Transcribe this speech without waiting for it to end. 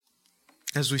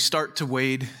As we start to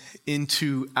wade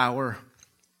into our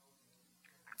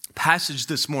passage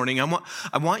this morning,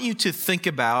 I want you to think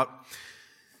about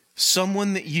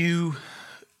someone that you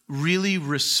really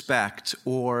respect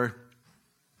or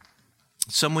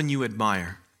someone you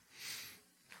admire.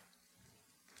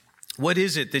 What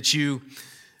is it that you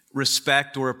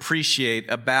respect or appreciate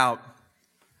about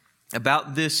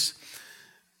this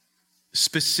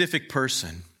specific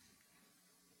person?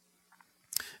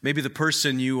 Maybe the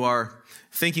person you are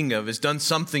thinking of has done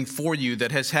something for you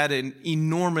that has had an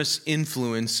enormous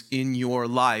influence in your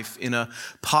life in a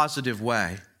positive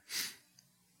way.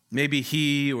 Maybe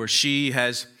he or she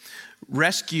has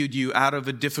rescued you out of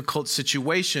a difficult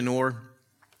situation, or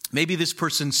maybe this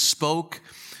person spoke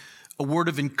a word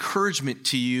of encouragement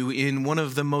to you in one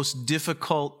of the most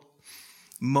difficult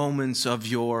moments of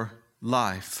your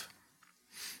life.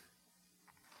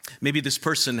 Maybe this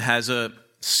person has a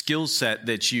skill set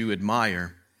that you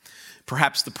admire.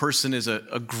 Perhaps the person is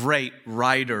a great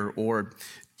writer or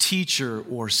teacher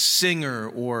or singer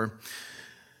or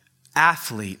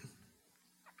athlete.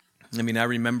 I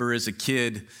remember as a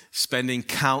kid spending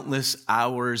countless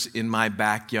hours in my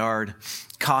backyard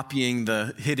copying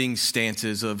the hitting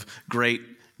stances of great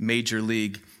major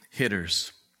league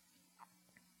hitters.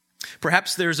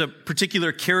 Perhaps there's a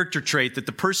particular character trait that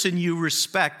the person you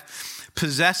respect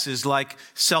possesses, like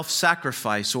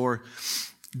self-sacrifice or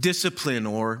discipline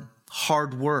or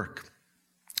hard work,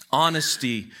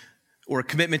 honesty or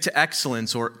commitment to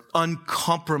excellence or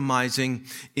uncompromising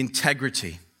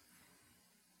integrity.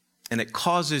 And it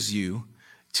causes you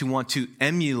to want to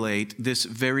emulate this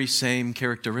very same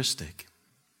characteristic.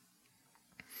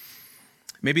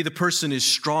 Maybe the person is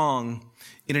strong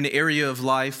in an area of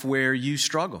life where you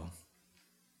struggle.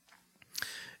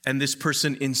 And this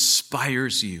person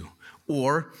inspires you,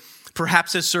 or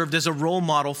perhaps has served as a role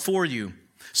model for you,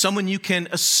 someone you can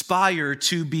aspire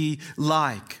to be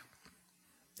like,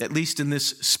 at least in this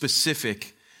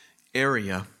specific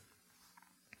area.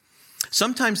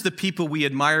 Sometimes the people we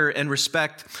admire and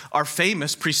respect are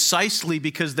famous precisely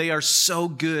because they are so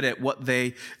good at what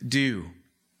they do.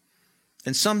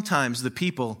 And sometimes the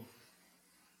people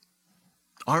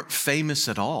aren't famous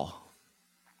at all.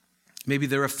 Maybe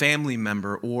they're a family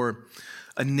member or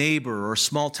a neighbor or a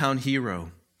small town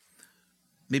hero.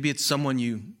 Maybe it's someone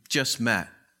you just met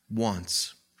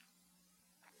once.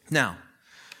 Now,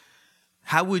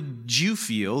 how would you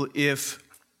feel if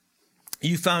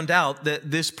you found out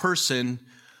that this person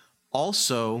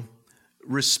also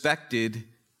respected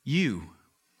you?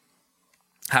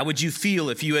 How would you feel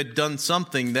if you had done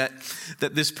something that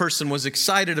this person was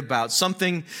excited about,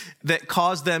 something that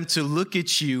caused them to look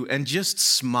at you and just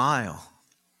smile?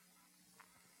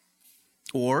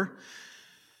 Or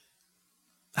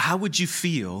how would you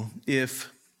feel if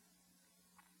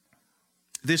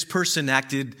this person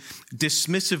acted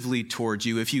dismissively towards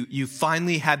you, if you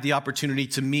finally had the opportunity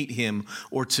to meet him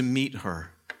or to meet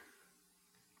her?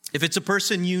 If it's a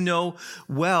person you know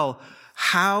well,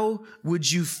 how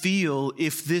would you feel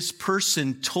if this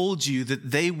person told you that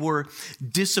they were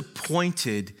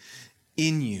disappointed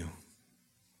in you?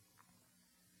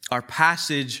 Our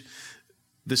passage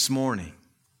this morning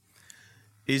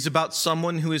is about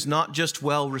someone who is not just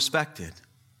well respected,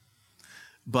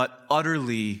 but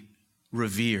utterly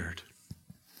revered.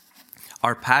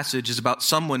 Our passage is about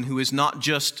someone who is not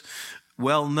just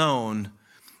well known,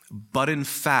 but in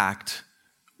fact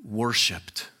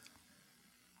worshiped.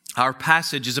 Our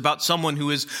passage is about someone who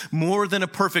is more than a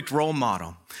perfect role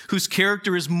model, whose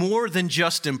character is more than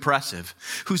just impressive,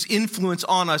 whose influence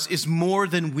on us is more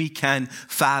than we can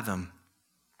fathom.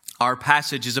 Our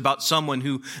passage is about someone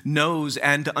who knows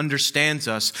and understands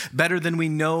us better than we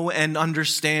know and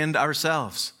understand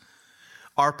ourselves.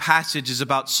 Our passage is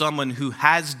about someone who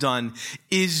has done,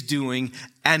 is doing,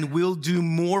 and will do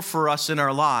more for us in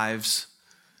our lives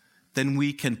than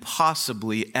we can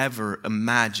possibly ever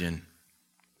imagine.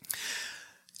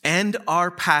 And our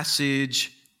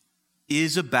passage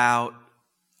is about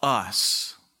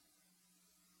us,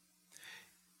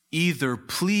 either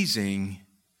pleasing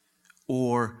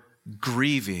or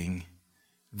grieving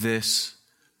this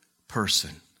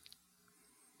person.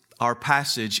 Our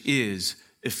passage is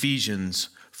Ephesians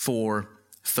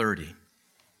 4:30.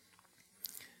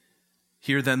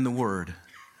 Hear then the word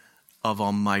of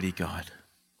Almighty God.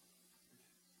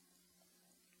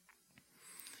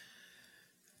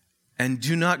 And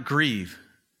do not grieve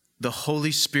the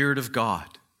Holy Spirit of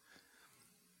God,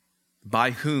 by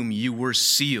whom you were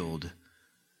sealed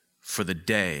for the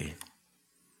day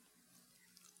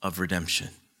of redemption.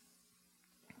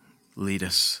 Lead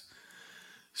us,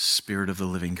 Spirit of the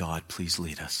living God, please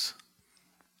lead us.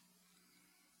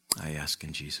 I ask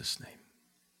in Jesus' name.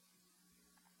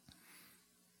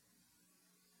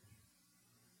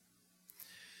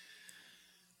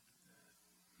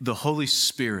 the Holy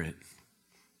Spirit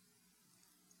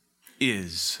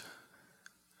is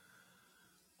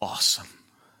awesome.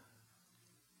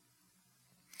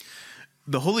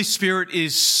 The Holy Spirit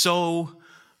is so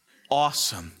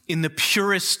awesome in the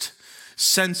purest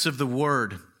sense of the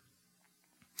word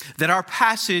that our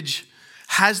passage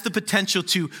has the potential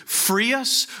to free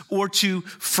us or to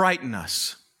frighten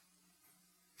us.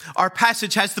 Our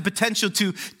passage has the potential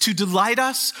to delight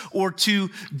us or to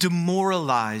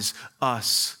demoralize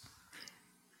us.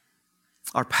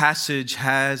 Our passage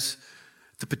has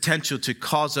the potential to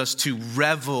cause us to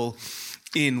revel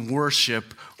in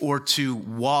worship or to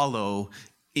wallow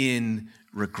in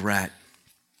regret.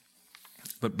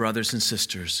 But brothers and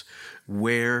sisters,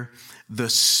 where the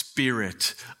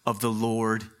Spirit of the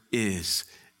Lord is,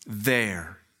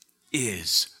 there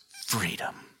is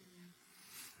freedom.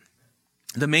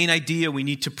 The main idea we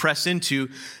need to press into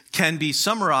can be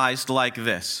summarized like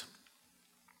this.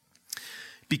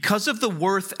 Because of the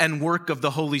worth and work of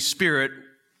the Holy Spirit,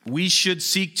 we should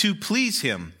seek to please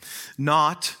him,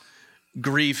 not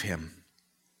grieve him.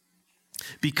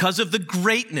 Because of the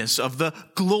greatness of the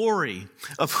glory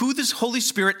of who this Holy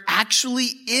Spirit actually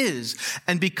is,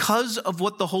 and because of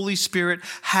what the Holy Spirit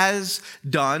has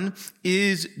done,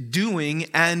 is doing,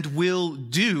 and will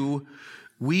do,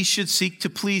 we should seek to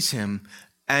please him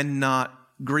and not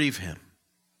grieve him.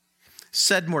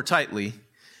 Said more tightly,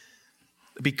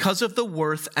 because of the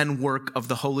worth and work of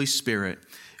the Holy Spirit,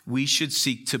 we should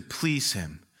seek to please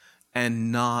him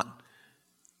and not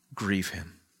grieve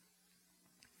him.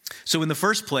 So in the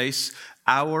first place,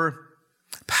 our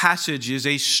passage is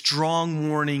a strong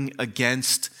warning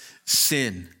against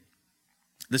sin.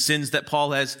 The sins that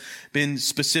Paul has been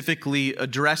specifically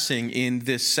addressing in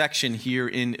this section here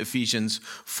in Ephesians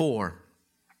 4.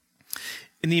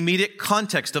 In the immediate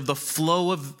context of the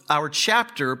flow of our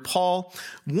chapter, Paul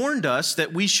warned us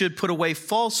that we should put away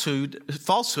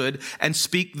falsehood and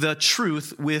speak the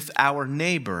truth with our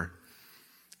neighbor.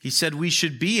 He said we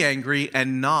should be angry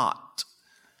and not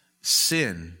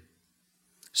sin,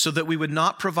 so that we would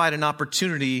not provide an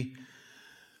opportunity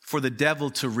for the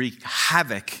devil to wreak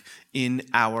havoc in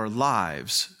our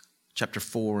lives. Chapter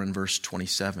 4 and verse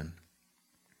 27.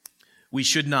 We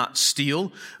should not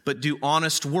steal, but do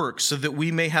honest work so that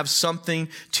we may have something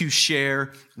to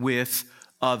share with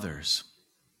others.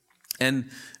 And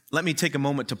let me take a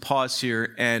moment to pause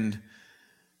here and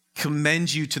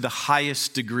commend you to the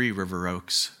highest degree, River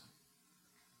Oaks.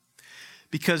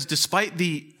 Because despite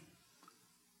the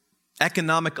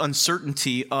economic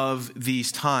uncertainty of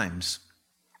these times,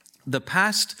 the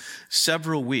past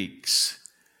several weeks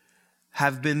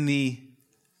have been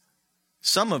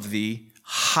some of the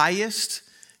highest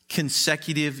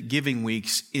consecutive giving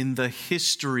weeks in the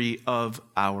history of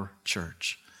our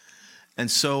church. And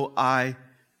so I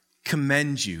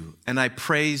commend you and I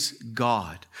praise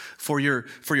God for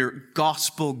your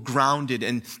gospel grounded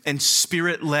and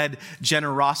spirit led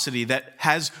generosity that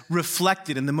has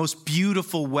reflected in the most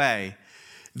beautiful way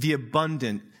the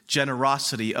abundant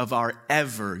generosity of our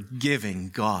ever giving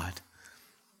God.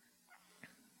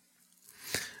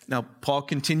 Now, Paul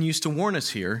continues to warn us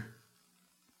here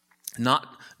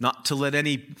not to let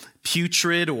any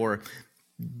putrid or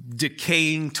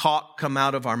decaying talk come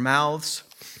out of our mouths.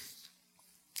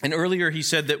 And earlier he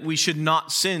said that we should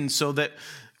not sin so that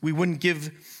we wouldn't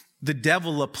give the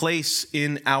devil a place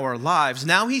in our lives.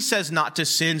 Now he says not to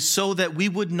sin so that we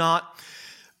would not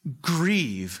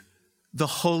grieve the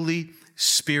Holy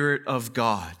Spirit of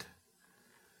God.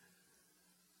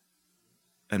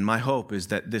 And my hope is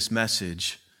that this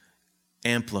message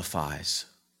amplifies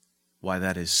why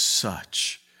that is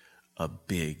such a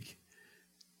big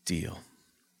deal.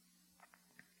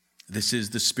 This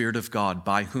is the Spirit of God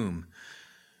by whom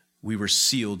we were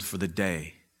sealed for the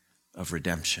day of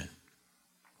redemption.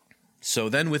 So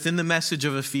then within the message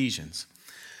of Ephesians,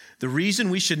 the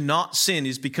reason we should not sin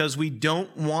is because we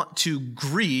don't want to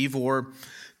grieve or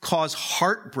cause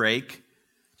heartbreak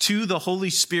to the Holy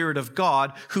Spirit of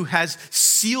God who has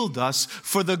sealed us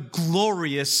for the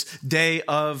glorious day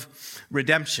of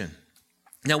redemption.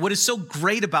 Now, what is so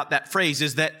great about that phrase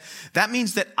is that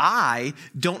means that I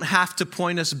don't have to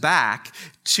point us back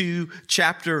to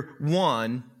chapter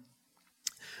 1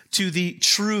 to the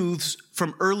truths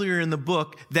from earlier in the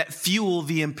book that fuel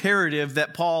the imperative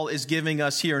that Paul is giving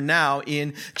us here now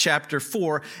in chapter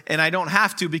 4. And I don't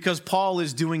have to because Paul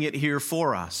is doing it here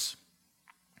for us.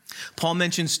 Paul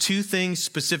mentions two things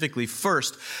specifically.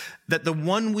 First, that the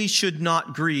one we should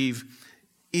not grieve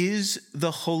is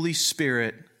the Holy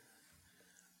Spirit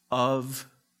of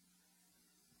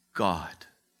God.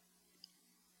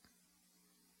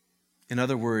 In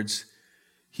other words,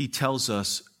 he tells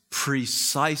us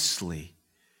precisely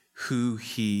who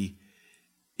he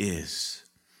is.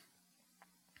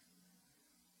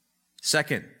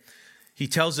 Second, he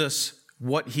tells us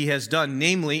what he has done,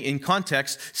 namely, in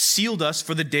context, sealed us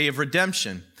for the day of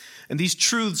redemption. And these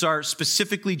truths are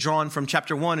specifically drawn from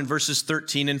chapter 1 and verses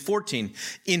 13 and 14.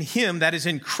 In him, that is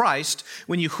in Christ,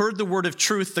 when you heard the word of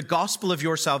truth, the gospel of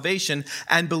your salvation,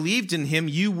 and believed in him,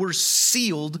 you were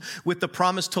sealed with the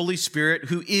promised Holy Spirit,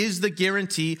 who is the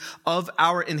guarantee of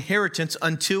our inheritance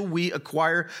until we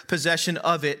acquire possession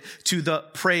of it to the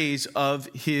praise of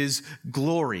his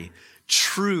glory.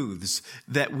 Truths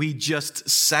that we just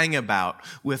sang about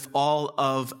with all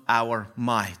of our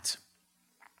might.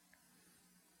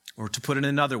 Or to put it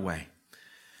another way,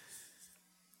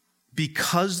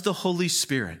 because the Holy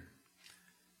Spirit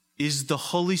is the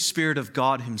Holy Spirit of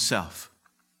God himself,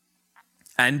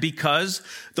 and because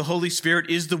the Holy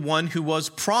Spirit is the one who was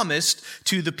promised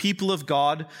to the people of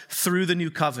God through the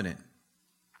new covenant,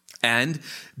 and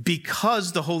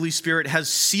because the Holy Spirit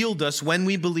has sealed us when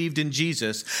we believed in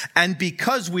Jesus, and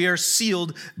because we are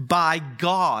sealed by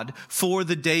God for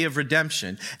the day of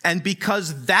redemption, and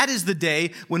because that is the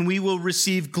day when we will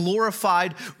receive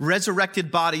glorified, resurrected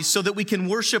bodies so that we can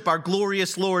worship our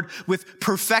glorious Lord with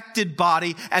perfected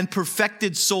body and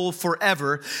perfected soul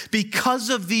forever,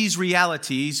 because of these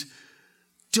realities,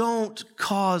 don't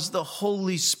cause the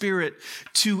Holy Spirit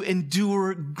to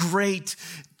endure great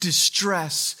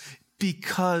distress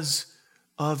because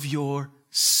of your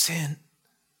sin.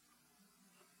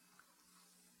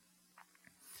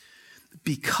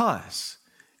 Because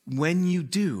when you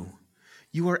do,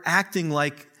 you are acting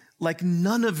like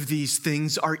none of these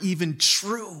things are even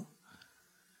true.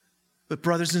 But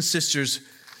brothers and sisters,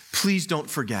 please don't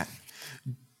forget.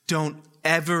 Don't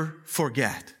ever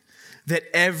forget that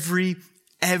every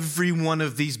one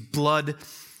of these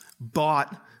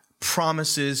blood-bought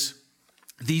promises,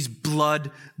 these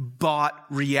blood-bought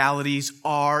realities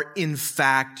are in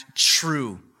fact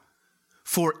true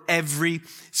for every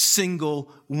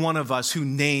single one of us who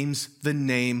names the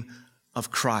name of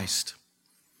Christ.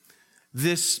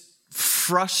 This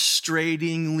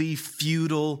frustratingly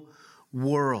futile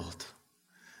world,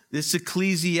 this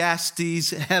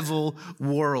Ecclesiastes Hevel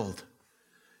world,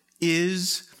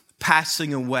 is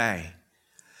passing away,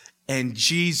 and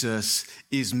Jesus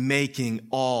is making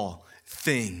all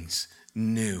things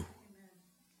new.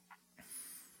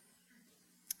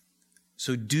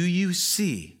 So do you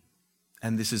see,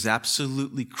 and this is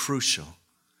absolutely crucial,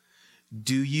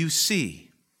 do you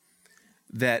see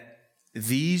that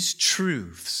these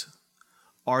truths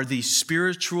are the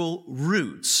spiritual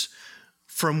roots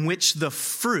from which the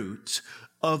fruit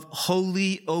of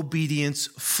holy obedience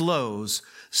flows,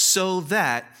 so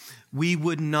that we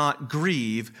would not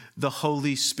grieve the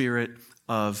Holy Spirit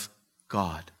of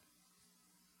God?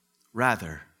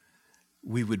 Rather,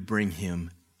 we would bring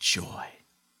him joy.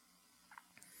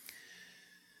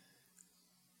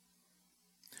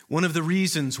 One of the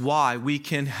reasons why we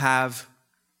can have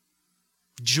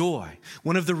joy,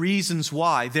 one of the reasons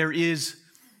why there is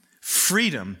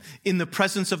freedom in the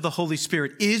presence of the Holy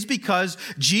Spirit, is because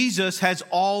Jesus has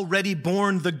already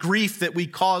borne the grief that we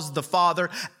caused the Father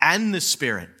and the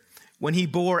Spirit when he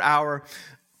bore our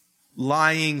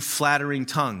lying, flattering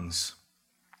tongues,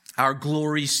 our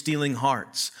glory-stealing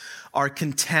hearts, our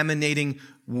contaminating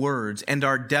words, and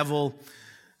our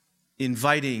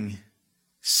devil-inviting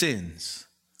sins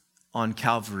on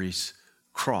Calvary's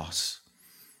cross.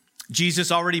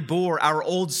 Jesus already bore our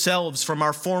old selves from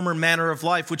our former manner of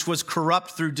life, which was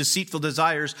corrupt through deceitful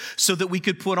desires, so that we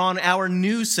could put on our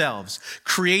new selves,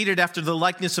 created after the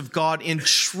likeness of God in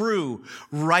true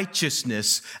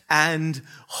righteousness and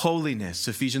holiness.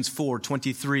 Ephesians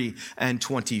 4:23 and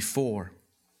 24.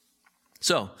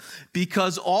 So,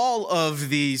 because all of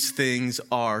these things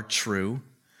are true,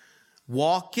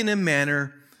 walk in a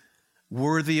manner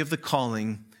worthy of the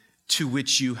calling to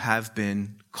which you have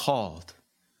been called.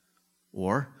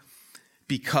 Or,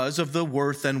 because of the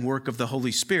worth and work of the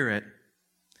Holy Spirit,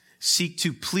 seek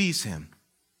to please him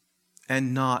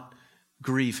and not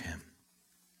grieve him.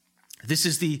 This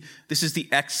is the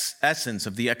essence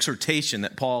of the exhortation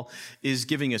that Paul is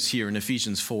giving us here in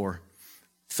Ephesians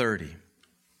 4:30.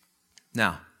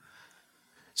 Now,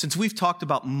 since we've talked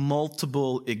about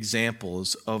multiple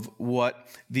examples of what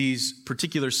these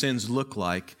particular sins look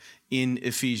like in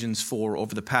Ephesians 4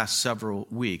 over the past several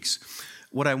weeks,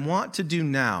 what I want to do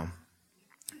now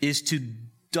is to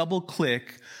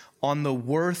double-click on the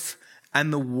worth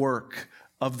and the work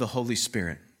of the Holy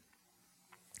Spirit.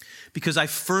 Because I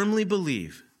firmly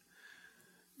believe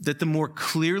that the more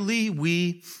clearly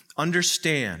we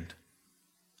understand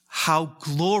how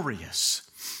glorious,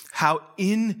 how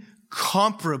incomparable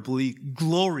incomparably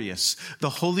glorious the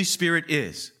Holy Spirit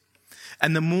is,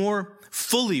 and the more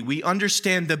fully we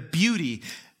understand the beauty,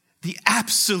 the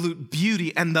absolute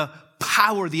beauty and the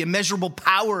power, the immeasurable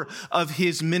power of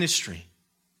his ministry,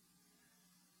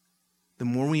 the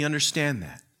more we understand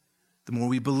that, the more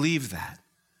we believe that,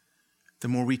 the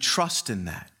more we trust in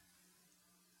that,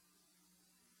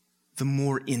 the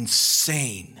more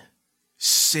insane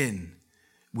sin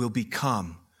will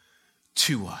become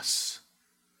to us.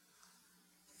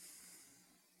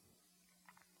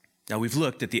 Now we've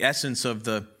looked at the essence of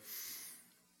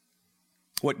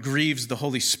what grieves the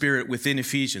Holy Spirit within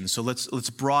Ephesians. So let's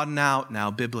broaden out now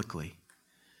biblically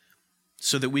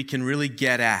so that we can really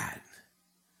get at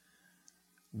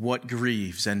what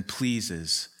grieves and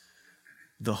pleases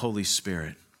the Holy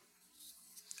Spirit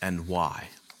and why.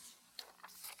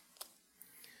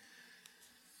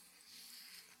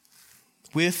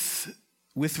 With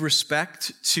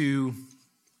respect to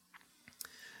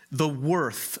the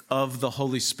worth of the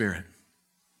Holy Spirit,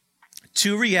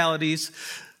 two realities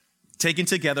taken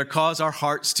together cause our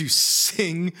hearts to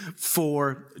sing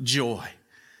for joy.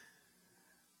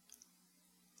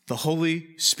 The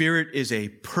Holy Spirit is a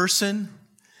person,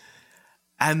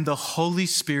 and the Holy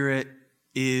Spirit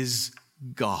is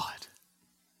God.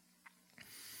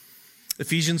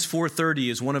 Ephesians 4:30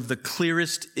 is one of the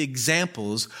clearest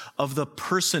examples of the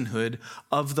personhood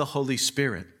of the Holy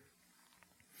Spirit.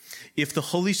 If the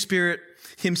Holy Spirit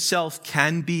himself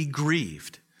can be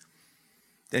grieved,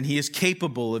 then he is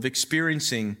capable of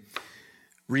experiencing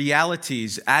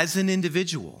realities as an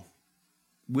individual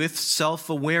with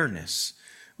self-awareness,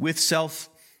 with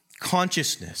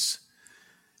self-consciousness,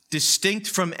 distinct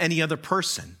from any other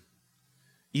person,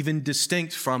 even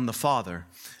distinct from the Father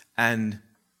and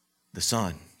the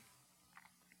Son.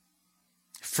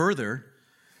 Further,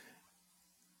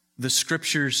 the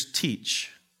Scriptures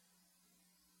teach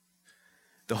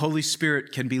the Holy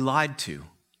Spirit can be lied to.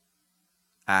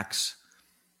 Acts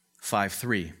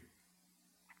 5:3.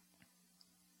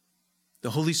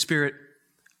 The Holy Spirit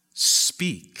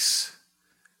speaks,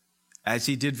 as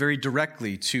he did very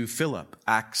directly to Philip,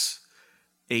 Acts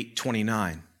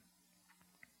 8:29.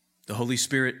 The Holy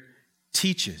Spirit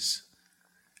teaches,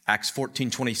 Acts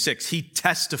 14:26. He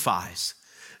testifies,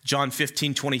 John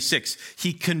 15:26.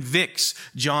 He convicts,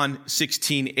 John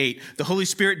 16:8. The Holy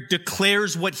Spirit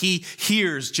declares what he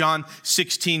hears, John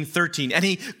 16:13. And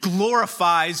he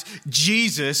glorifies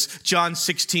Jesus, John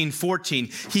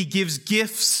 16:14. He gives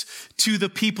gifts to the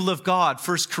people of God,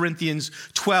 1 Corinthians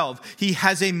 12. He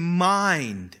has a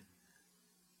mind,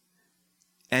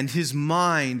 and his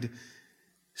mind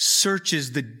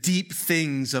searches the deep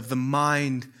things of the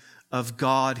mind of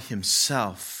God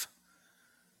himself,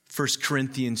 1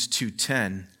 Corinthians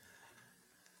 2:10.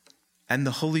 And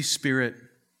the Holy Spirit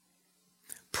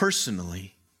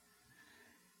personally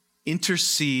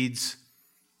intercedes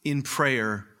in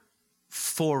prayer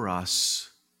for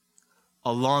us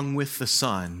along with the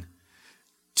Son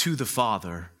to the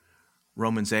Father,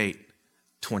 Romans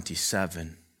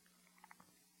 8:27.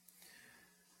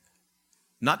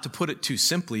 Not to put it too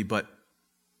simply, but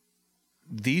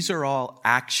these are all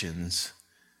actions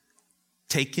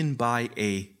taken by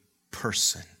a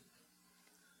person.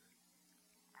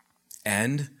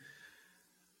 And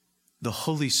the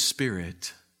Holy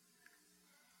Spirit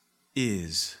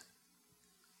is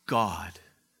God,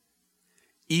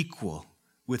 equal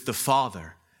with the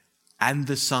Father and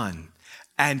the Son,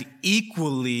 and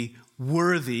equally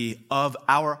worthy of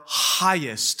our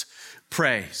highest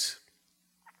praise.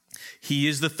 He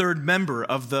is the third member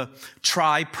of the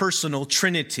tri-personal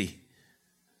Trinity.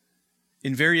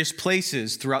 In various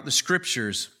places throughout the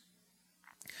Scriptures,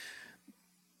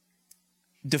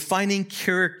 defining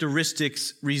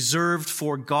characteristics reserved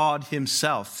for God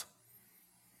himself,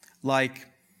 like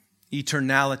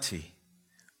eternality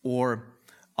or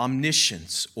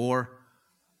omniscience or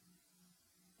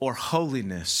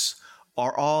holiness,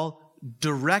 are all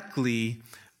directly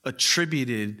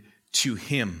attributed to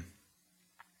him.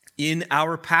 In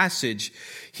our passage,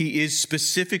 he is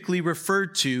specifically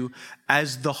referred to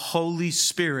as the Holy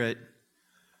Spirit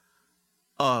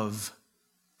of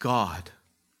God.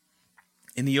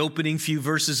 In the opening few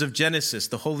verses of Genesis,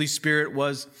 the Holy Spirit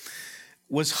was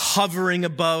hovering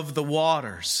above the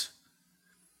waters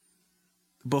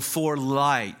before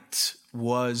light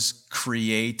was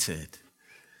created.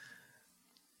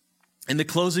 In the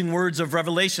closing words of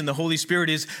Revelation, the Holy Spirit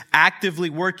is actively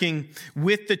working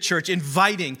with the church,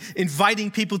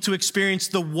 inviting people to experience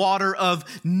the water of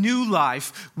new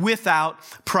life without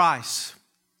price.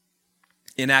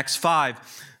 In Acts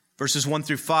 5, Verses 1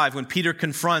 through 5, when Peter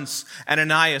confronts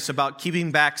Ananias about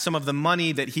keeping back some of the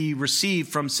money that he received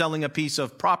from selling a piece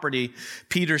of property,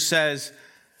 Peter says,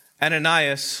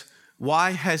 Ananias,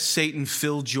 why has Satan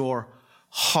filled your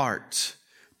heart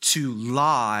to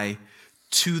lie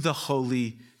to the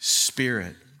Holy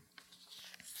Spirit?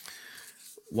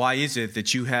 Why is it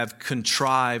that you have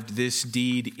contrived this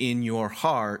deed in your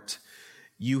heart?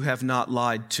 You have not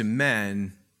lied to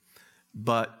men,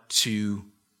 but to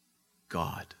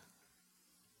God.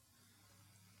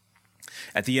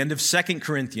 At the end of 2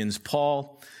 Corinthians,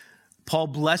 Paul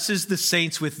blesses the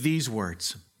saints with these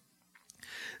words.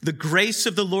 The grace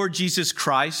of the Lord Jesus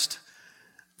Christ,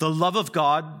 the love of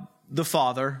God the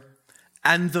Father,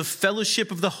 and the fellowship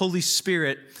of the Holy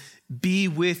Spirit be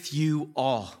with you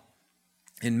all.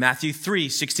 In Matthew 3,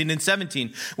 16 and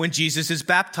 17, when Jesus is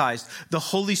baptized, the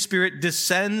Holy Spirit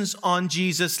descends on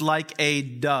Jesus like a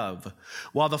dove,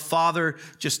 while the Father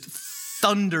just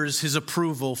thunders his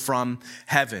approval from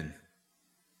heaven.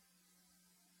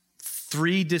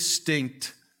 3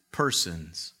 distinct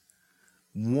persons,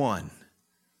 one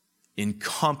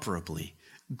incomparably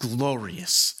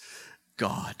glorious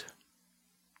God.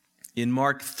 In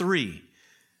Mark 3,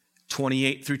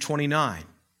 28 through 29,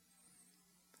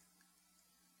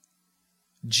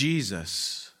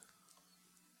 Jesus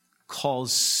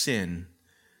calls sin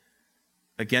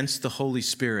against the Holy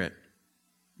Spirit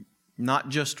not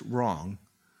just wrong,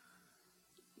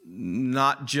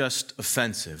 not just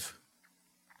offensive,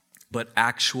 but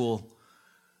actual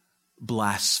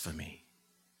blasphemy.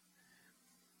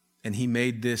 And he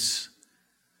made this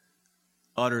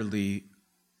utterly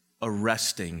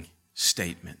arresting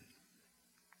statement.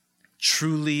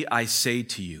 Truly I say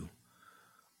to you,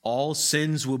 all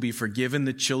sins will be forgiven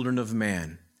the children of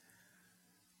man,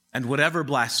 and whatever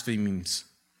blasphemies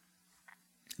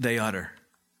they utter.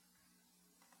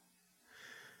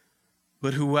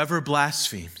 But whoever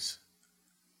blasphemes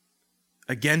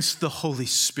against the Holy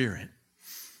Spirit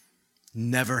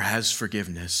never has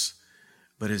forgiveness,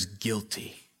 but is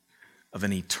guilty of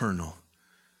an eternal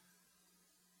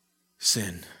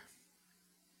sin.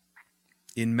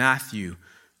 In Matthew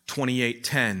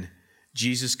 28:10,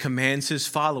 Jesus commands his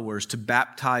followers to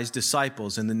baptize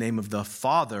disciples in the name of the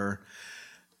Father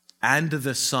and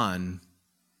the Son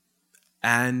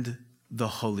and the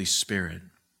Holy Spirit.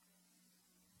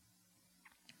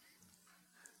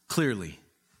 Clearly,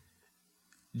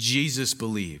 Jesus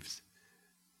believed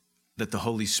that the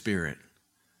Holy Spirit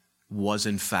was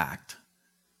in fact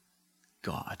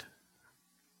God.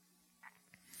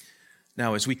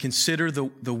 Now, as we consider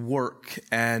the work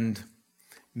and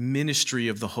ministry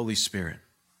of the Holy Spirit,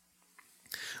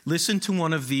 listen to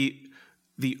one of the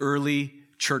early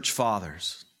church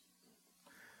fathers,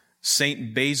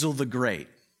 Saint Basil the Great.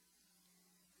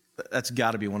 That's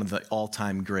got to be one of the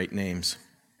all-time great names.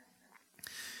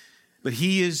 But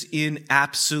he is in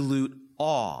absolute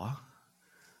awe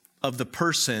of the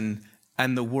person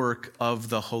and the work of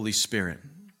the Holy Spirit.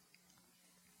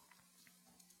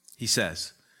 He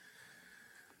says,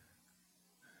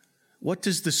 what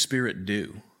does the Spirit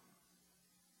do?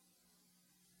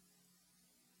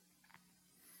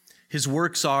 His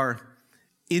works are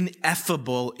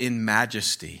ineffable in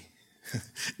majesty.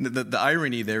 The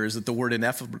irony there is that the word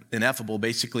ineffable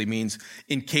basically means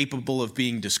incapable of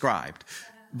being described.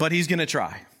 But he's going to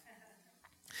try.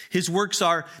 His works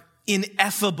are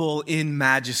ineffable in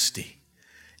majesty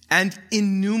and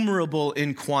innumerable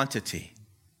in quantity.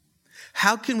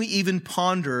 How can we even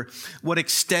ponder what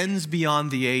extends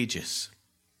beyond the ages?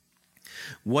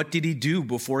 What did he do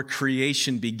before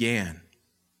creation began?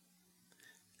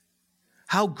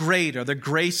 How great are the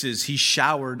graces he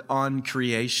showered on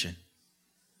creation?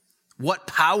 What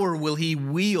power will he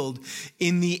wield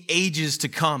in the ages to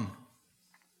come?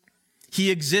 He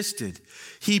existed,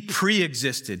 he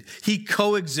pre-existed, he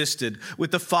coexisted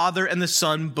with the Father and the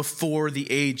Son before the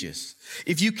ages.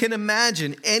 If you can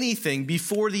imagine anything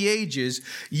before the ages,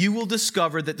 you will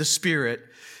discover that the Spirit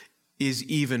is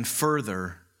even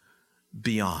further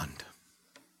beyond.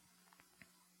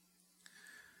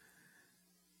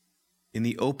 In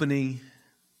the opening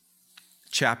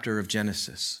chapter of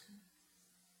Genesis,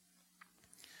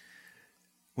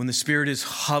 when the Spirit is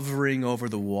hovering over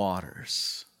the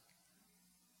waters,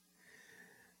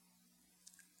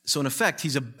 so in effect,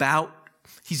 he's about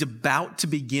to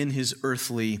begin his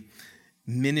earthly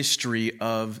ministry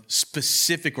of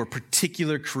specific or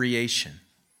particular creation.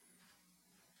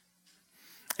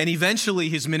 And eventually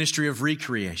his ministry of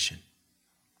recreation.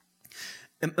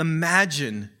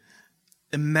 Imagine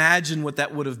what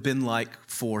that would have been like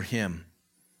for him.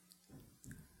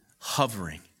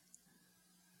 Hovering,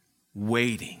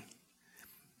 waiting,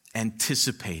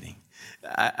 anticipating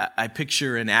I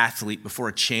picture an athlete before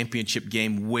a championship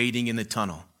game waiting in the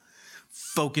tunnel,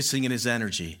 focusing in his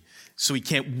energy so he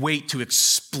can't wait to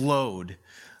explode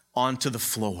onto the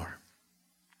floor.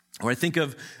 Or I think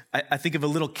of a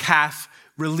little calf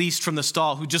released from the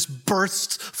stall who just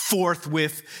bursts forth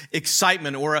with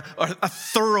excitement, or a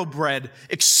thoroughbred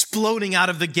exploding out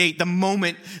of the gate the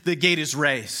moment the gate is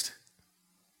raised.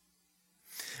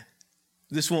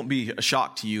 This won't be a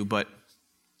shock to you, but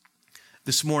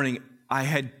this morning I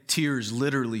had tears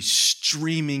literally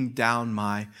streaming down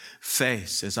my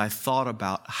face as I thought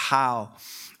about how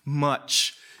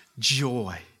much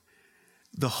joy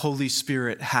the Holy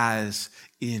Spirit has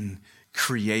in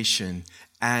creation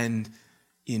and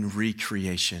in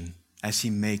recreation as he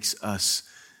makes us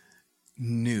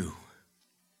new.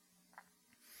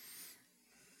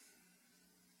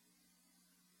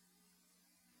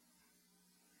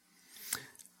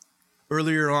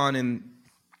 Earlier on in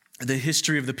the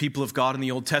history of the people of God in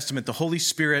the Old Testament, the Holy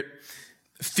Spirit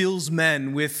fills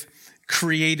men with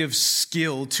creative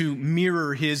skill to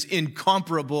mirror his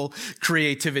incomparable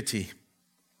creativity.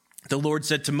 The Lord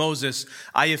said to Moses,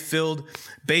 I have filled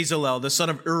Bezalel, the son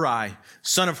of Uri,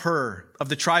 son of Hur, of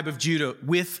the tribe of Judah,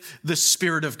 with the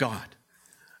Spirit of God,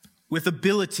 with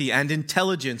ability and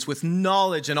intelligence, with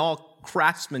knowledge and all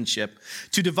craftsmanship,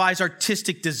 to devise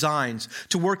artistic designs,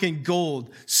 to work in gold,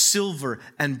 silver,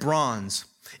 and bronze,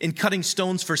 in cutting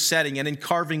stones for setting and in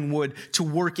carving wood, to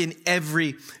work in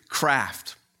every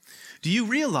craft. Do you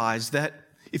realize that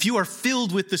if you are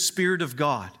filled with the Spirit of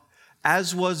God,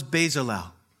 as was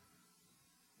Bezalel,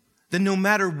 then no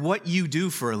matter what you do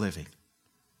for a living,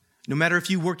 no matter if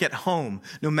you work at home,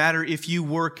 no matter if you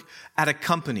work at a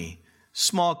company,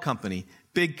 small company,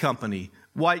 big company,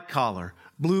 white collar,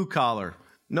 blue collar,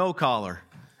 no collar,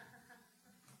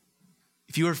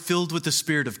 if you are filled with the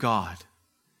Spirit of God,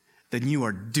 then you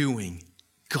are doing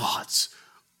God's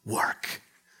work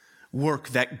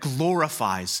that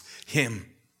glorifies him.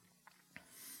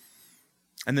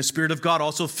 And the Spirit of God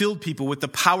also filled people with the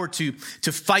power to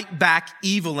fight back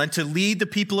evil and to lead the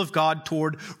people of God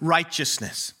toward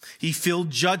righteousness. He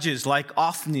filled judges like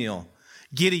Othniel,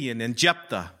 Gideon, and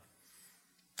Jephthah.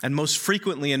 And most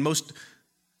frequently and most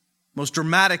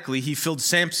dramatically, he filled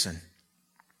Samson.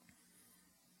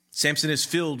 Samson is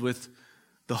filled with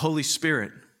the Holy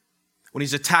Spirit when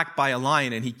he's attacked by a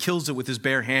lion and he kills it with his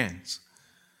bare hands.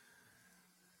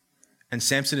 And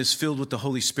Samson is filled with the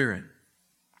Holy Spirit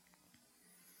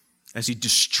as he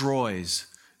destroys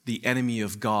the enemy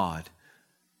of God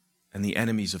and the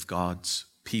enemies of God's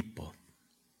people.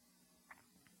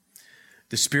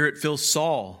 The Spirit fills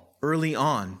Saul early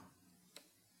on,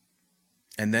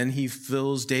 and then he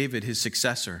fills David, his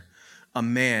successor, a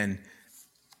man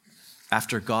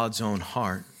after God's own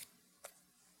heart.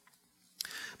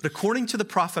 But according to the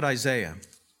prophet Isaiah,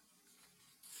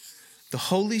 the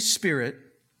Holy Spirit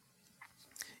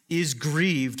is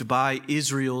grieved by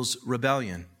Israel's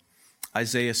rebellion.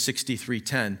 Isaiah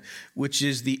 63:10, which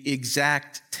is the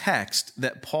exact text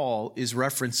that Paul is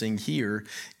referencing here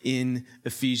in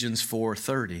Ephesians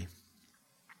 4:30.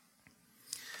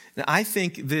 Now, I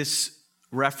think this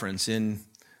reference in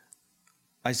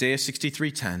Isaiah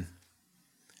 63:10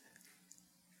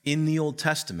 in the Old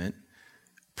Testament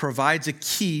provides a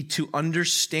key to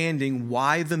understanding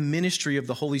why the ministry of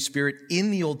the Holy Spirit in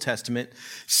the Old Testament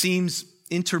seems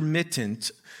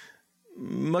intermittent,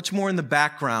 much more in the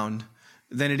background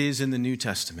than it is in the New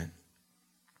Testament.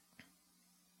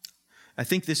 I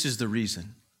think this is the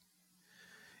reason.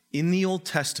 In the Old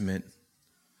Testament,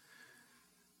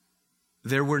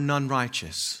 there were none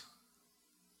righteous.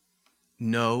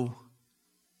 No,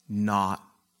 not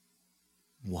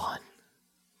one.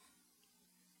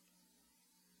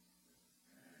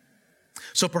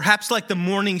 So perhaps like the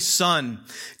morning sun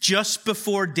just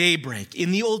before daybreak,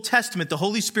 in the Old Testament, the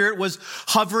Holy Spirit was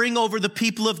hovering over the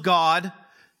people of God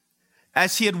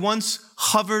as he had once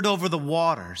hovered over the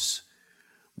waters,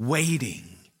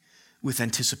 waiting with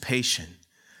anticipation,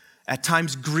 at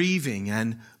times grieving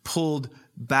and pulled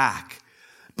back,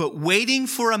 but waiting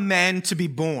for a man to be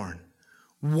born,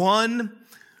 one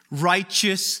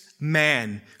righteous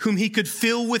man whom he could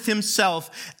fill with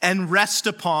himself and rest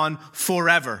upon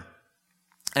forever.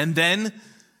 And then,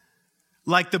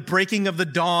 like the breaking of the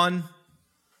dawn,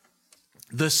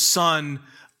 the Son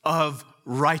of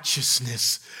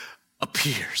Righteousness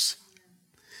appears.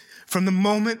 From the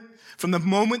moment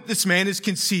this man is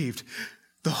conceived,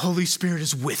 the Holy Spirit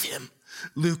is with him.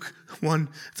 Luke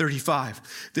 1:35.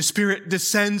 The Spirit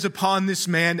descends upon this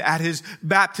man at his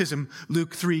baptism.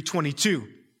 Luke 3:22.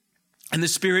 And the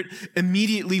Spirit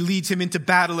immediately leads him into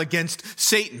battle against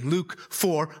Satan. Luke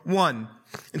 4:1.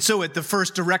 And so at the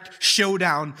first direct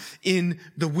showdown in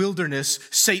the wilderness,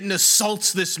 Satan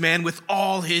assaults this man with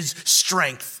all his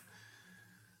strength.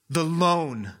 The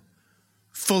lone,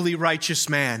 fully righteous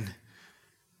man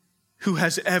who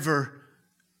has ever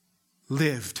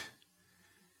lived.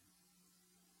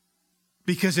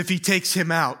 Because if he takes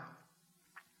him out,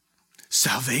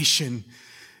 salvation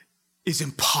is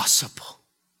impossible.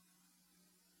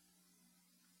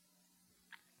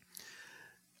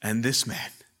 And this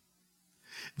man,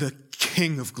 the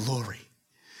King of glory,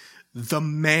 the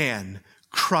man,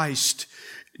 Christ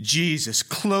Jesus,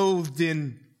 clothed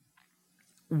in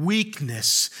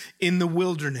weakness in the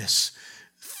wilderness,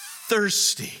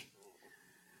 thirsty,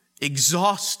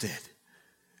 exhausted,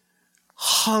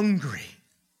 hungry,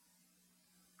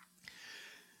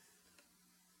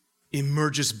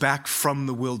 emerges back from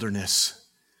the wilderness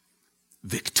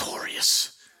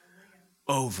victorious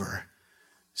over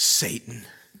Satan.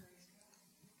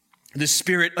 The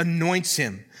Spirit anoints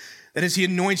him. That is, he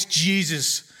anoints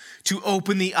Jesus to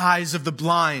open the eyes of the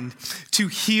blind, to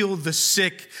heal the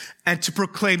sick, and to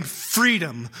proclaim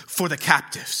freedom for the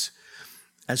captives.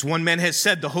 As one man has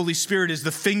said, the Holy Spirit is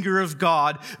the finger of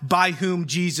God by whom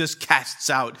Jesus casts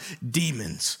out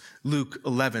demons. Luke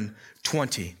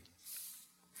 11:20.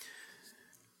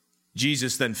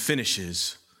 Jesus then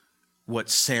finishes what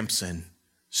Samson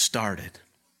started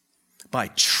by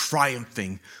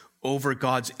triumphing over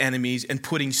God's enemies and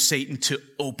putting Satan to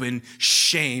open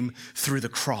shame through the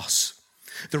cross.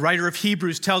 The writer of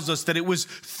Hebrews tells us that it was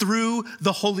through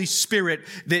the Holy Spirit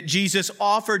that Jesus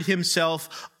offered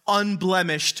himself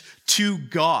unblemished to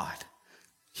God.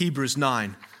 Hebrews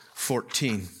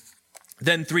 9:14.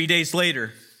 Then 3 days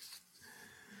later,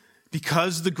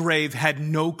 because the grave had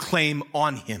no claim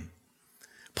on him,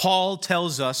 Paul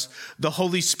tells us the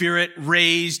Holy Spirit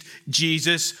raised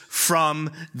Jesus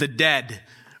from the dead.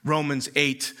 Romans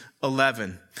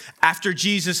 8:11. After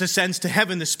Jesus ascends to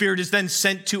heaven, the Spirit is then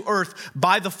sent to earth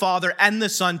by the Father and the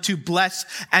Son to bless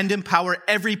and empower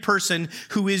every person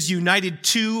who is united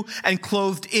to and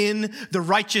clothed in the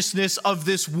righteousness of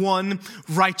this one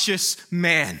righteous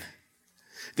man.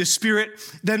 The Spirit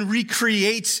then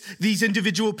recreates these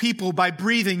individual people by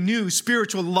breathing new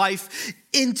spiritual life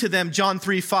into them, John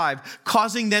 3:5,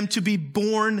 causing them to be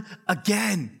born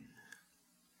again.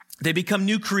 They become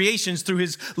new creations through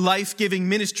his life-giving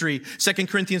ministry, 2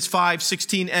 Corinthians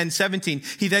 5:16 and 17.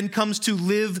 He then comes to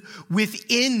live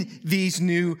within these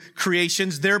new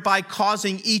creations, thereby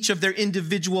causing each of their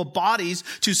individual bodies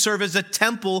to serve as a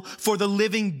temple for the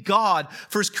living God,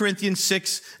 1 Corinthians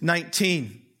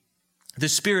 6:19. The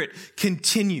Spirit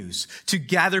continues to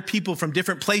gather people from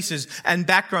different places and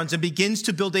backgrounds and begins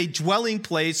to build a dwelling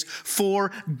place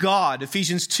for God,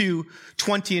 Ephesians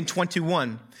 2:20 and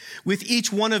 21. With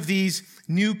each one of these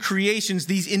new creations,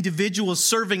 these individuals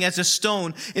serving as a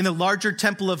stone in the larger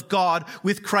temple of God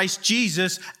with Christ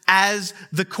Jesus as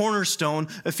the cornerstone,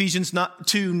 Ephesians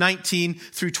 2:19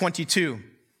 through 22.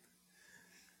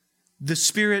 The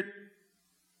Spirit,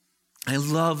 I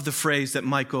love the phrase that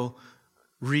Michael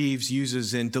Grieves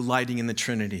uses in Delighting in the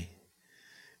Trinity.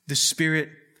 The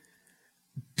Spirit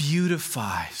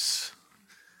beautifies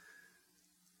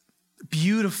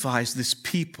this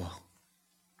people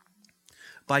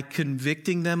by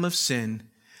convicting them of sin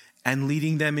and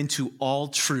leading them into all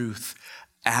truth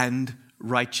and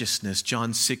righteousness.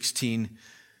 John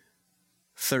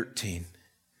 16:13.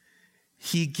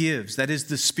 He gives, that is,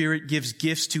 the Spirit gives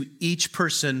gifts to each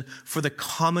person for the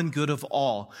common good of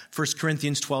all. 1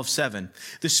 Corinthians 12:7.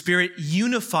 The Spirit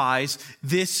unifies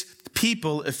this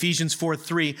people, Ephesians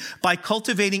 4:3, by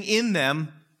cultivating in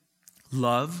them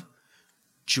love,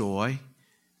 joy,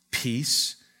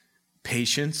 peace,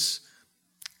 patience,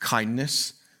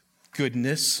 kindness,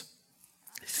 goodness,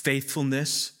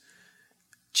 faithfulness,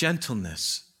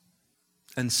 gentleness,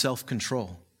 and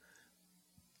self-control.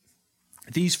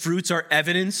 These fruits are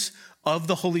evidence of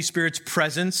the Holy Spirit's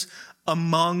presence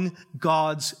among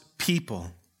God's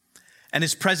people. And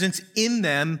his presence in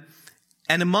them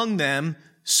and among them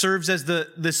serves as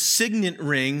the signet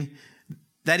ring,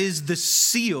 that is the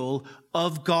seal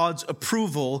of God's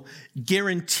approval,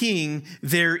 guaranteeing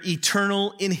their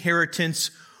eternal inheritance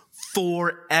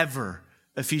forever.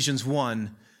 Ephesians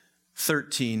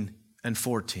 1:13 and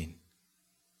 14.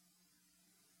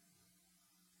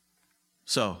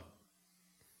 So,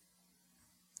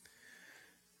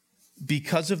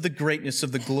 because of the greatness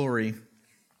of the glory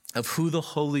of who the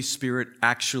Holy Spirit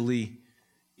actually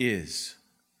is,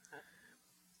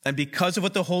 and because of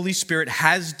what the Holy Spirit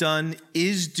has done,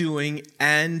 is doing,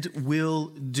 and will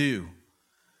do,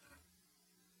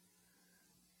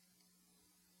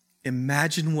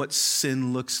 imagine what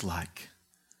sin looks like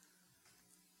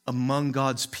among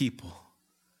God's people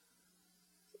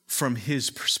from his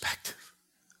perspective.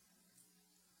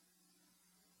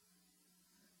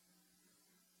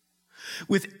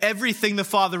 With everything the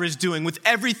Father is doing, with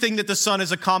everything that the Son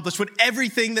has accomplished, with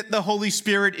everything that the Holy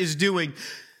Spirit is doing,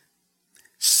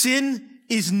 sin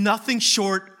is nothing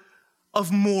short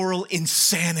of moral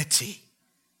insanity.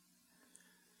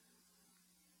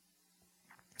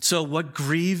 So what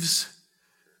grieves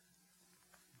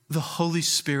the Holy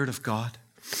Spirit of God?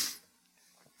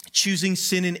 Choosing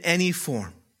sin in any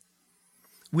form,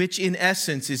 which in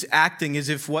essence is acting as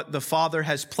if what the Father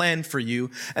has planned for you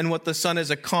and what the Son has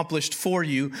accomplished for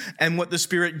you and what the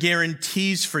Spirit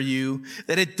guarantees for you,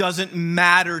 that it doesn't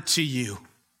matter to you.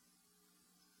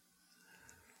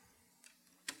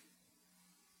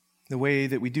 The way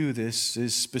that we do this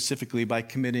is specifically by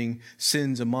committing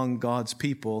sins among God's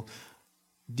people,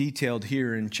 detailed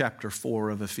here in chapter 4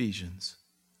 of Ephesians,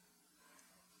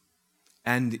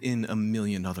 and in a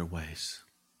million other ways.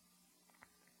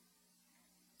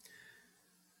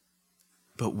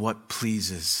 But what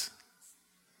pleases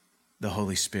the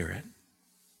Holy Spirit?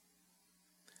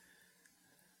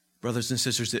 Brothers and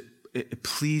sisters, it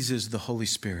pleases the Holy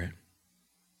Spirit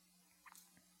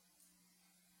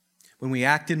when we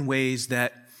act in ways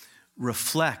that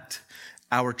reflect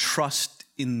our trust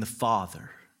in the Father,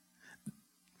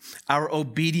 our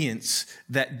obedience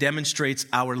that demonstrates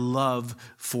our love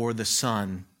for the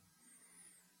Son,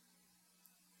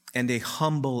 and a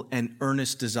humble and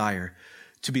earnest desire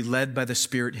to be led by the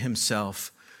Spirit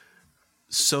himself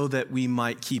so that we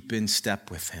might keep in step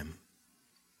with him.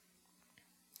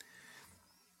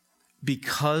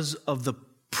 Because of the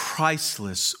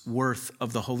priceless worth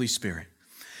of the Holy Spirit,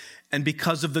 and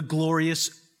because of the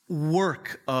glorious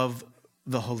work of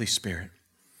the Holy Spirit,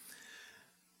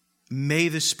 may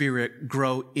the Spirit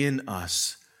grow in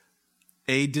us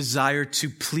a desire to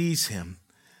please him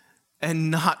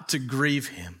and not to grieve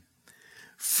him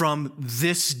from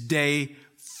this day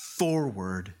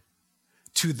forward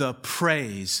to the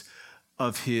praise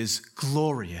of his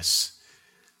glorious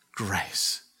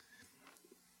grace.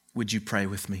 Would you pray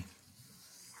with me?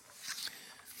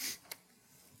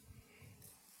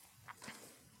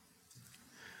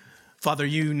 Father,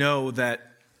 you know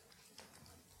that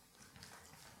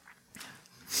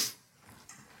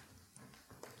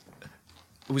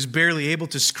I was barely able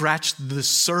to scratch the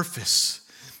surface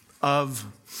of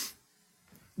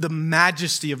the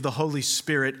majesty of the Holy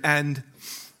Spirit and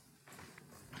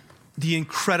the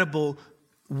incredible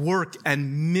work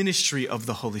and ministry of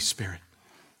the Holy Spirit.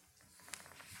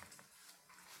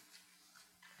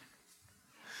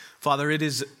 Father, it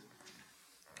is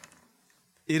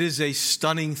a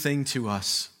stunning thing to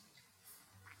us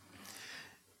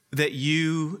that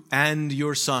you and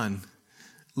your Son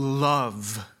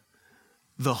love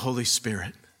the Holy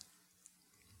Spirit,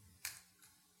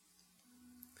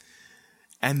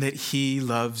 and that he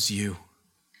loves you.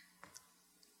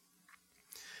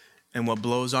 And what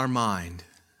blows our mind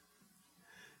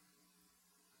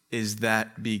is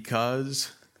that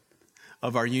because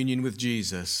of our union with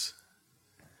Jesus,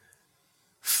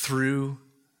 through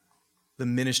the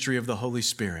ministry of the Holy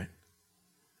Spirit,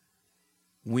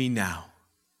 we now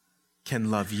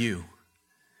can love you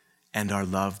and are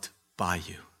loved by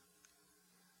you.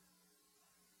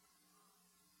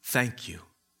 Thank you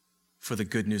for the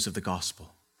good news of the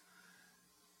gospel.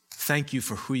 Thank you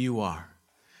for who you are.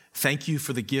 Thank you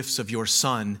for the gifts of your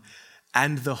Son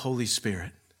and the Holy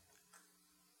Spirit.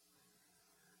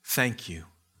 Thank you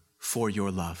for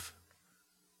your love.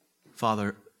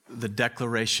 Father, the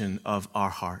declaration of our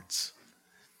hearts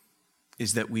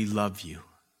is that we love you.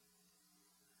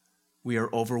 We are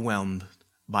overwhelmed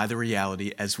by the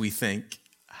reality as we think,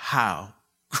 how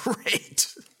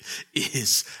great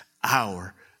is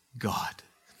our God.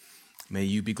 May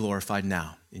you be glorified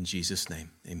now. In Jesus'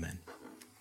 name, amen.